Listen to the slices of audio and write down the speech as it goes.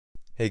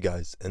Hey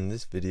guys, in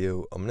this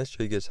video, I'm going to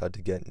show you guys how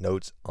to get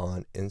notes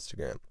on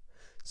Instagram.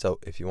 So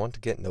if you want to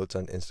get notes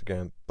on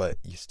Instagram, but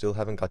you still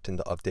haven't gotten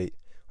the update,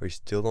 or you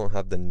still don't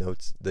have the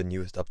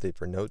newest update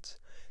for notes,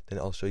 then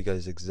I'll show you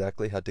guys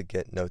exactly how to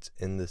get notes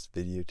in this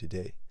video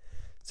today.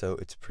 So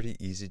it's pretty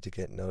easy to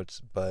get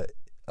notes, but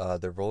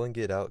they're rolling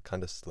it out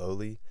kind of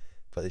slowly,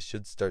 but it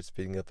should start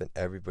speeding up and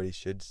everybody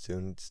should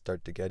soon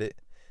start to get it.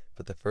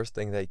 But the first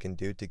thing that you can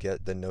do to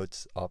get the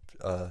notes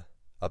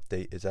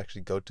update is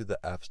actually go to the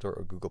App Store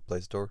or Google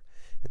Play Store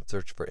and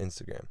search for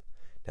Instagram.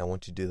 Now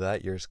once you do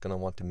that, you're just going to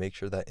want to make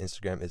sure that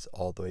Instagram is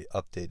all the way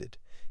updated.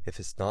 If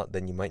it's not,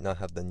 then you might not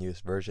have the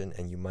newest version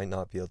and you might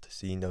not be able to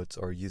see notes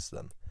or use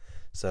them.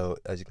 So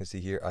as you can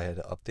see here, I had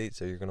to update,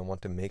 so you're going to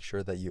want to make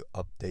sure that you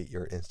update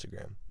your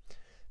Instagram.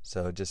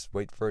 So just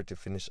wait for it to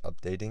finish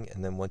updating,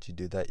 and then once you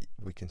do that,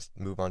 we can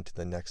move on to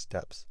the next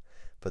steps.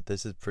 But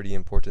this is pretty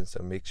important,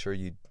 so make sure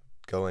you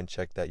go and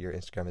check that your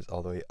Instagram is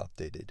all the way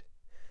updated.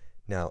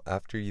 Now,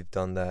 after you've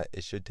done that,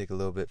 it should take a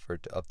little bit for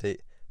it to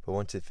update, but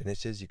once it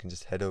finishes, you can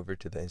just head over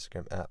to the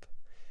Instagram app.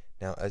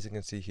 Now, as you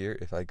can see here,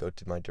 if I go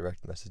to my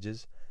direct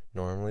messages,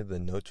 normally the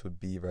notes would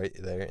be right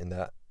there in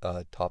that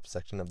top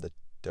section of the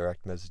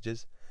direct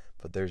messages,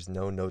 but there's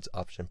no notes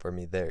option for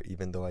me there,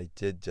 even though I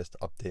did just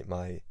update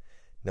my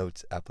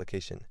notes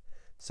application.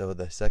 So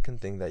the second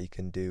thing that you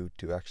can do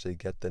to actually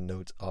get the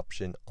notes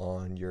option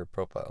on your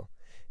profile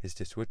is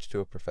to switch to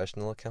a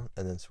professional account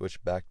and then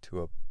switch back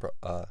to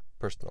a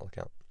personal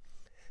account.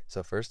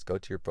 So first, go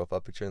to your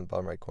profile picture in the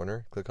bottom right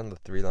corner, click on the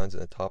three lines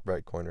in the top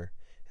right corner,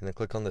 and then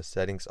click on the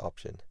settings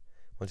option.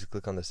 Once you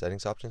click on the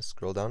settings option,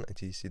 scroll down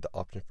until you see the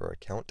option for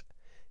account,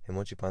 and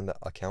once you find the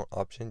account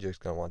option, you're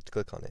just going to want to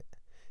click on it.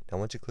 Now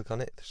once you click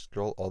on it,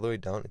 scroll all the way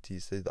down until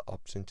you see the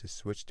option to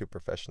switch to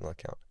professional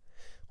account.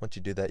 Once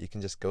you do that, you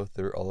can just go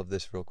through all of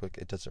this real quick.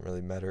 It doesn't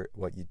really matter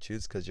what you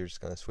choose because you're just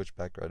going to switch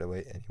back right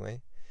away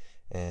anyway.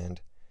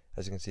 And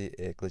as you can see,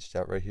 it glitched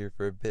out right here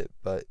for a bit,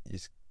 but you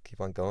keep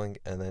on going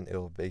and then it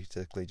will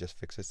basically just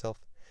fix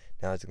itself.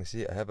 Now as you can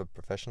see, I have a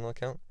professional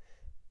account,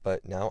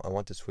 but now I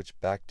want to switch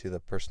back to the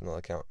personal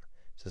account.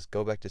 So just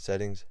go back to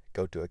settings,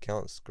 go to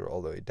account, scroll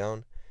all the way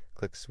down,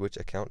 click switch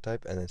account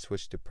type, and then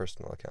switch to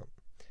personal account.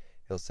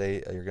 It'll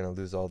say you're going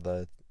to lose all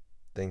the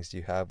things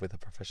you have with a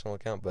professional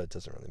account, but it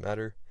doesn't really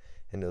matter,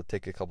 and it'll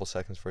take a couple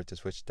seconds for it to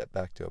switch that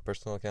back to a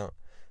personal account.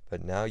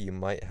 But now you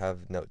might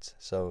have notes.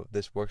 So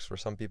this works for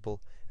some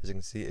people. As you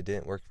can see, it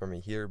didn't work for me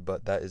here,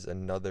 but that is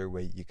another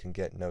way you can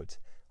get notes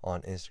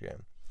on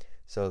Instagram.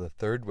 So the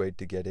third way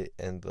to get it,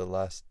 and the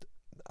last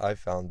I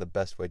found the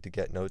best way to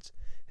get notes,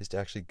 is to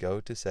actually go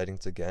to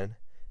settings again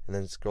and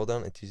then scroll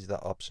down until you see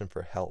that option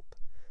for help.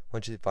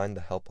 Once you find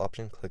the help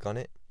option, click on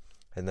it,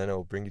 and then it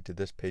will bring you to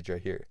this page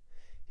right here.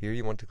 Here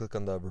you want to click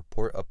on the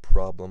report a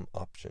problem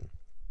option.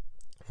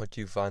 Once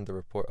you find the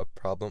report a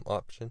problem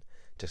option,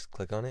 just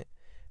click on it,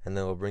 and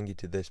then it will bring you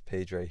to this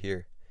page right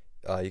here.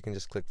 You can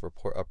just click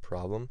report a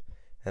problem,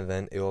 and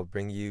then it will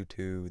bring you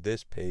to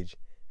this page,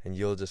 and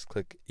you'll just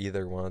click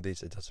either one of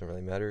these. It doesn't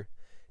really matter.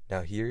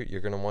 Now here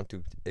you're going to want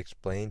to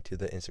explain to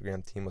the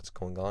Instagram team what's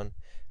going on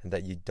and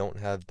that you don't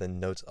have the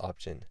notes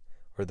option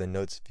or the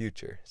notes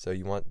feature. So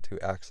you want to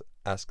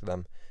ask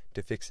them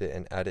to fix it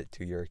and add it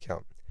to your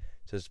account.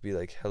 So just be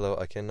like, hello,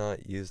 I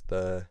cannot use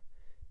the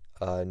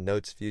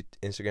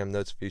Instagram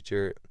notes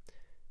feature.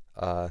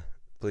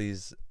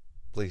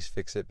 Please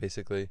fix it.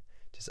 Basically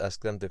just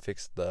ask them to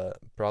fix the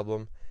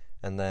problem,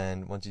 and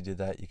then once you do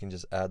that, you can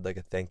just add like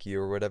a thank you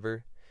or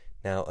whatever.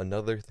 Now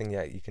another thing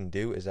that you can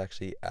do is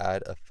actually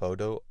add a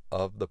photo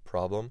of the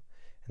problem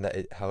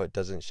and how it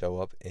doesn't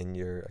show up in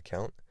your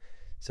account.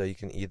 So you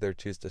can either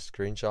choose the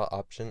screenshot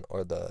option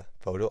or the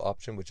photo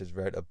option, which is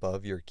right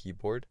above your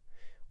keyboard,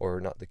 or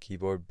not the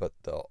keyboard but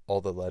all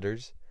the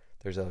letters.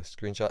 There's a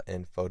screenshot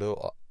and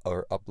photo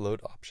or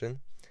upload option.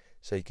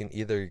 So you can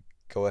either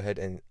go ahead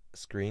and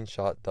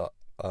screenshot that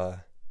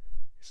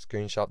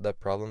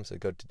problem, so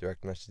go to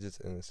direct messages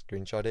and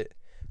screenshot it.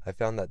 I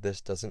found that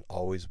this doesn't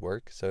always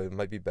work, so it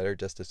might be better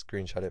just to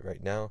screenshot it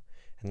right now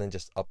and then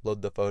just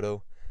upload the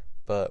photo.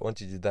 But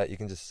once you do that, you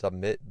can just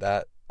submit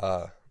that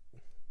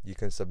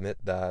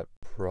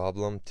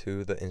problem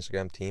to the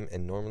Instagram team,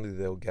 and normally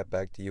they'll get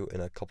back to you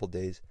in a couple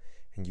days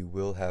and you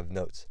will have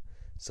notes.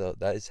 So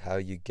that is how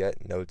you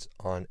get notes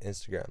on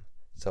Instagram.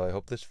 So I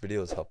hope this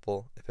video was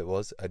helpful. If it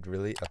was, I'd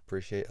really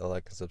appreciate a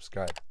like and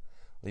subscribe.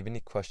 Leave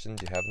any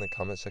questions you have in the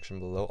comment section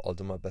below. I'll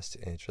do my best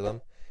to answer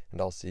them, and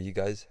I'll see you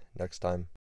guys next time.